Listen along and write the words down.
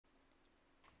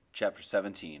Chapter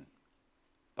 17.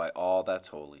 By All That's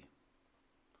Holy.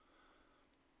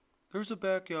 There's a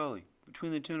back alley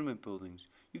between the tenement buildings.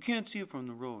 You can't see it from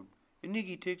the road, and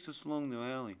Iggy takes us along the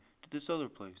alley to this other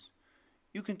place.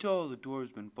 You can tell the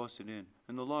door's been busted in,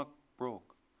 and the lock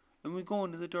broke, and we go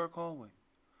into the dark hallway.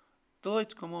 The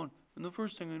lights come on, and the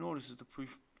first thing I notice is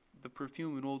the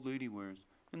perfume an old lady wears,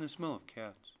 and the smell of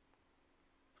cats.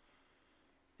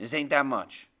 This ain't that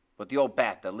much, but the old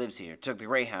bat that lives here took the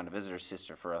Greyhound to visit her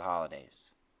sister for the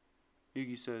holidays.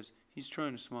 Iggy says he's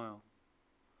trying to smile.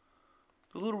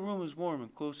 The little room is warm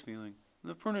and close-feeling,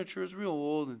 and the furniture is real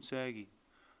old and saggy.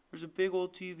 There's a big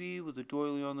old TV with a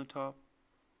doily on the top,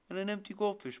 and an empty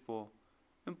goldfish bowl,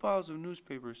 and piles of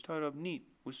newspapers tied up neat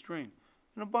with string,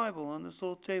 and a Bible on this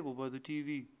little table by the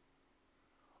TV.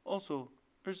 Also,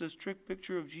 there's this trick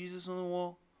picture of Jesus on the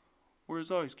wall, where his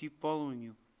eyes keep following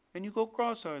you, and you go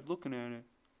cross-eyed looking at it.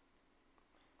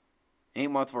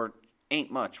 Ain't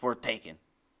much worth taking,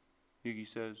 Iggy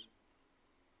says.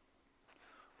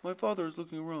 My father is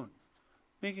looking around,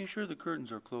 making sure the curtains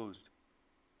are closed.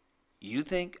 You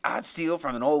think I'd steal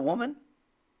from an old woman?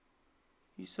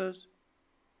 He says.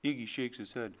 Iggy shakes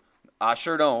his head. I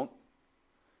sure don't.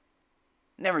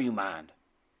 Never you mind.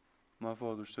 My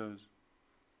father says.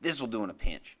 This will do in a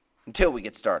pinch, until we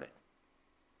get started.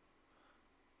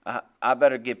 I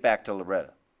better get back to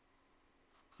Loretta.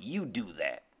 You do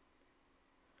that.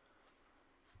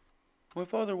 My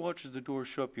father watches the door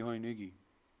shut behind Iggy,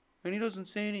 and he doesn't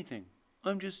say anything.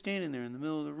 I'm just standing there in the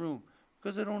middle of the room,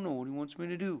 because I don't know what he wants me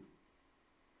to do.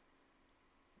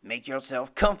 Make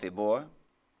yourself comfy, boy.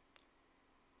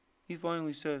 He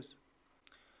finally says,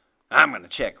 I'm going to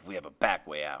check if we have a back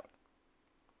way out.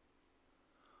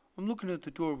 I'm looking at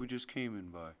the door we just came in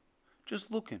by,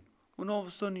 just looking, when all of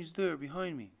a sudden he's there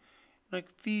behind me, and I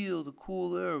can feel the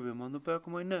cool air of him on the back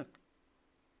of my neck.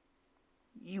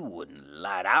 You wouldn't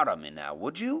light out on me now,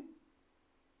 would you?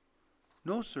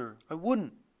 No, sir, I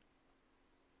wouldn't.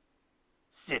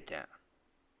 Sit down,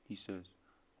 he says.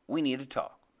 We need to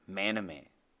talk, man to man.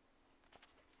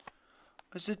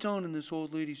 I sit down in this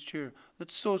old lady's chair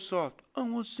that's so soft I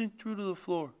almost sink through to the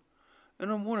floor,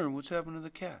 and I'm wondering what's happened to the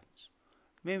cats.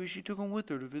 Maybe she took them with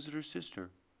her to visit her sister,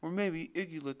 or maybe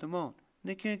Iggy let them out, and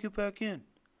they can't get back in.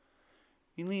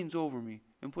 He leans over me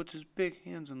and puts his big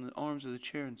hands on the arms of the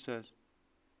chair and says,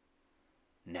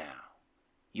 Now,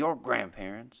 your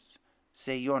grandparents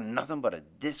say you're nothing but a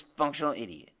dysfunctional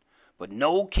idiot, but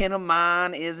no kin of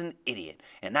mine is an idiot,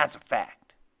 and that's a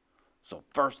fact. So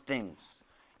first things,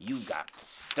 you got to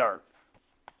start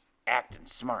acting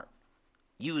smart.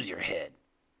 Use your head.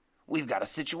 We've got a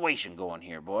situation going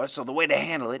here, boys, so the way to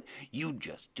handle it, you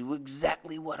just do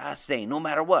exactly what I say, no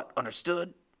matter what,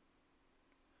 understood?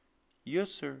 Yes,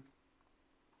 sir.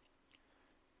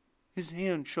 His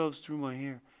hand shoves through my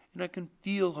hair, and I can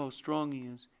feel how strong he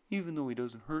is, even though he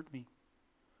doesn't hurt me.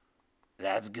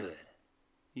 That's good,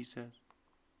 he says.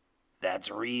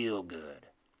 That's real good.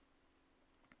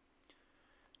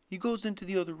 He goes into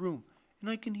the other room, and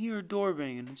I can hear a door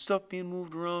banging and stuff being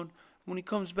moved around. When he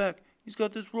comes back, he's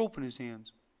got this rope in his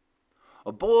hands.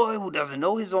 A boy who doesn't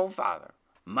know his own father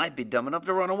might be dumb enough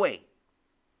to run away,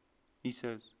 he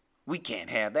says. We can't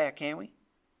have that, can we?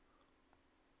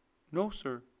 No,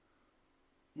 sir.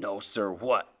 No, sir,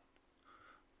 what?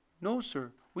 No,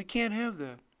 sir, we can't have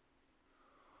that.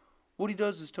 What he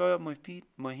does is tie up my feet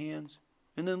and my hands,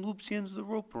 and then loops the ends of the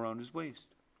rope around his waist.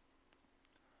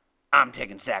 I'm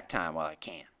taking sack time while I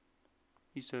can,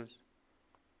 he says.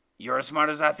 You're as smart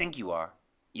as I think you are.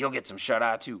 You'll get some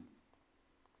shut-eye, too.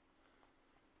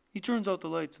 He turns out the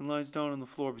lights and lies down on the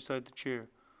floor beside the chair,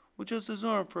 with just his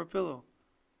arm for a pillow.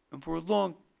 And for a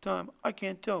long time, I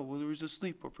can't tell whether he's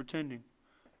asleep or pretending.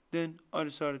 Then I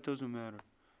decide it doesn't matter.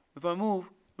 If I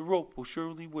move, the rope will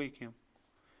surely wake him.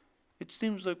 It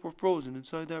seems like we're frozen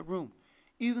inside that room,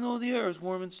 even though the air is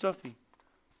warm and stuffy.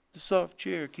 The soft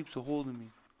chair keeps a hold of me.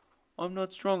 I'm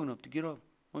not strong enough to get up.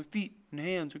 My feet and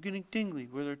hands are getting tingly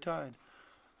where they're tied.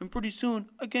 And pretty soon,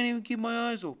 I can't even keep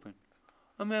my eyes open.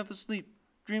 I'm half asleep,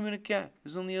 dreaming a cat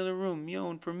is in the other room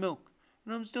meowing for milk.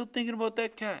 And I'm still thinking about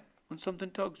that cat when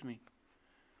something tugs me.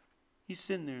 He's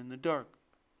sitting there in the dark,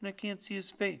 and I can't see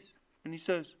his face. And he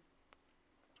says,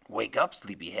 Wake up,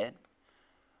 sleepyhead.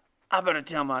 I better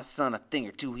tell my son a thing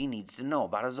or two he needs to know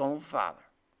about his own father.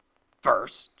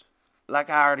 First, like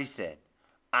I already said,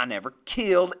 I never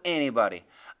killed anybody.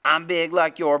 I'm big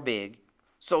like you're big,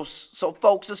 so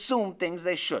folks assume things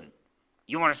they shouldn't.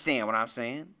 You understand what I'm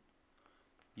saying?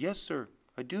 Yes, sir,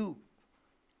 I do.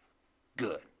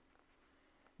 Good.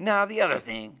 Now, the other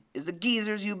thing is the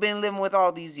geezers you've been living with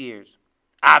all these years.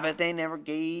 I bet they never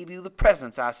gave you the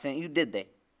presents I sent you, did they?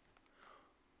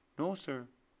 No, sir.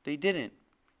 They didn't.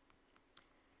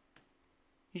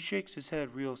 He shakes his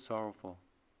head real sorrowful.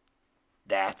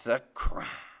 That's a crime.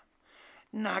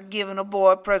 Not giving a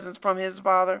boy presents from his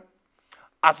father.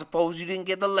 I suppose you didn't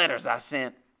get the letters I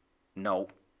sent. No.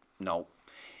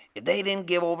 If they didn't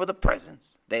give over the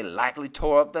presents, they likely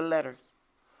tore up the letters.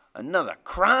 Another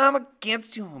crime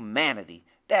against humanity.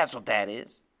 That's what that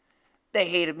is. They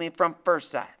hated me from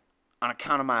first sight, on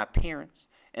account of my appearance,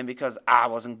 and because I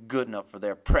wasn't good enough for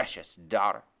their precious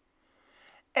daughter.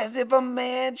 As if a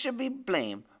man should be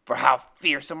blamed for how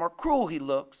fearsome or cruel he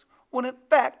looks, when in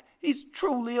fact he's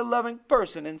truly a loving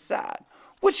person inside,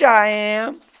 which I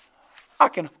am. I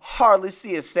can hardly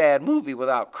see a sad movie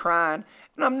without crying,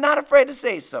 and I'm not afraid to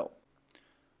say so.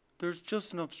 There's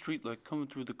just enough streetlight coming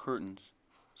through the curtains,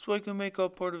 so I can make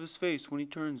out part of his face when he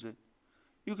turns it.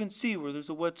 You can see where there's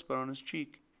a wet spot on his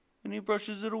cheek, and he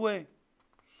brushes it away.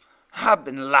 I've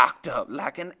been locked up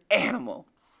like an animal,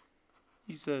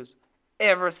 He says,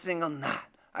 every single night.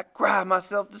 I cry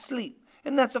myself to sleep,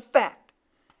 and that's a fact.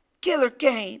 Killer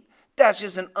Kane, that's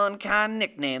just an unkind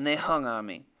nickname they hung on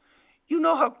me. You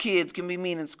know how kids can be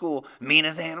mean in school, mean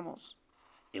as animals?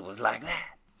 It was like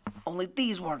that. Only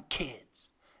these weren't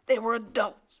kids. They were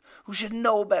adults who should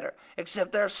know better,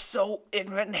 except they're so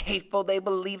ignorant and hateful they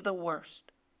believe the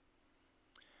worst.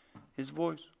 His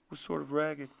voice was sort of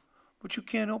ragged, but you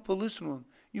can't help but listen to him.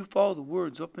 You follow the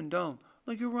words up and down,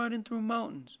 like you're riding through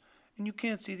mountains, and you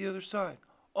can't see the other side.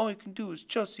 All you can do is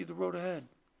just see the road ahead.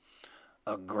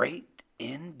 A great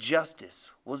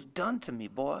injustice was done to me,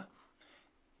 boy,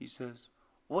 He says.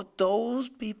 What those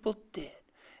people did.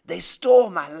 They stole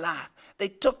my life. They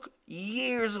took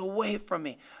years away from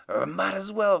me. Or might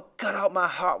as well cut out my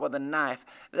heart with a knife.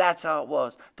 That's how it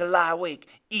was, to lie awake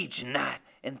each night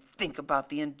and think about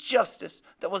the injustice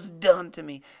that was done to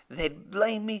me. They'd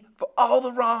blame me for all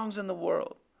the wrongs in the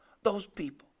world. Those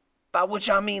people, by which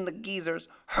I mean the geezers,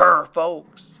 her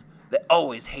folks, they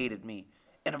always hated me.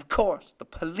 And of course, the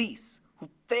police, who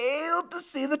failed to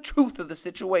see the truth of the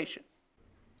situation.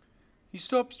 He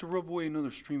stops to rub away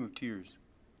another stream of tears.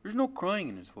 There's no crying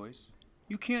in his voice.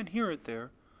 You can't hear it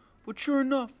there, but sure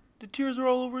enough, the tears are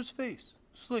all over his face,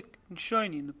 slick and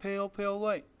shiny in the pale, pale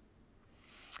light.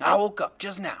 I woke up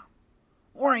just now,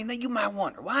 worrying that you might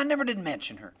wonder why I never did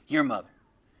mention her, your mother.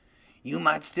 You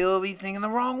might still be thinking the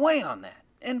wrong way on that,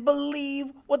 and believe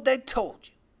what they told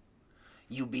you.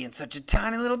 You being such a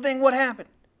tiny little thing, what happened?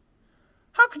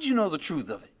 How could you know the truth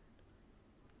of it?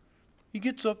 He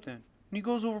gets up then, and he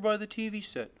goes over by the TV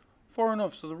set, far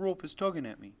enough so the rope is tugging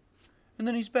at me. And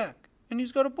then he's back, and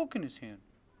he's got a book in his hand.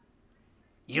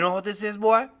 You know what this is,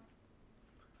 boy?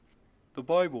 The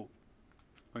Bible,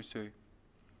 I say.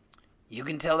 You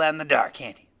can tell that in the dark,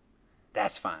 can't you?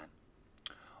 That's fine.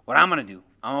 What I'm going to do,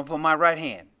 I'm going to put my right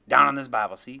hand down on this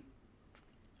Bible, see?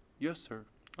 Yes, sir,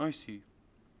 I see.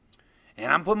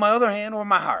 And I'm putting my other hand over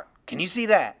my heart. Can you see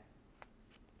that?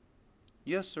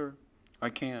 Yes, sir, I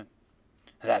can.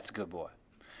 That's a good boy.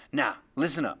 Now,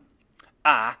 listen up.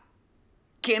 I,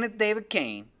 Kenneth David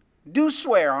Kane, do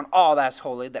swear on all that's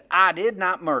holy that I did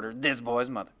not murder this boy's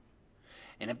mother.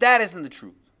 And if that isn't the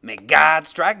truth, may God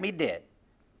strike me dead.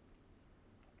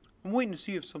 I'm waiting to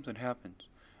see if something happens,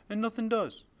 and nothing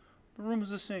does. The room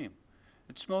is the same.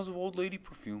 It smells of old lady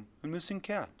perfume and missing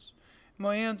cats. And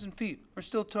my hands and feet are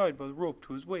still tied by the rope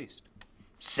to his waist.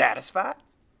 Satisfied?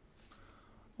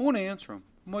 I want to answer him,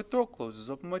 but my throat closes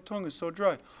up and my tongue is so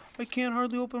dry I can't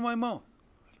hardly open my mouth.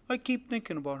 I keep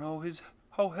thinking about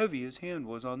how heavy his hand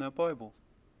was on that Bible.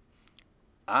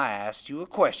 I asked you a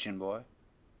question, boy.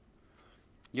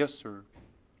 Yes, sir,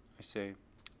 I say.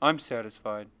 I'm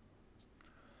satisfied.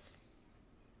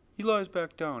 He lies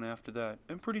back down after that,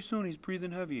 and pretty soon he's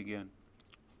breathing heavy again.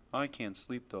 I can't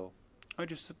sleep, though. I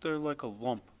just sit there like a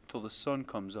lump till the sun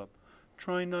comes up,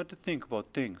 trying not to think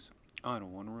about things I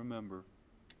don't want to remember.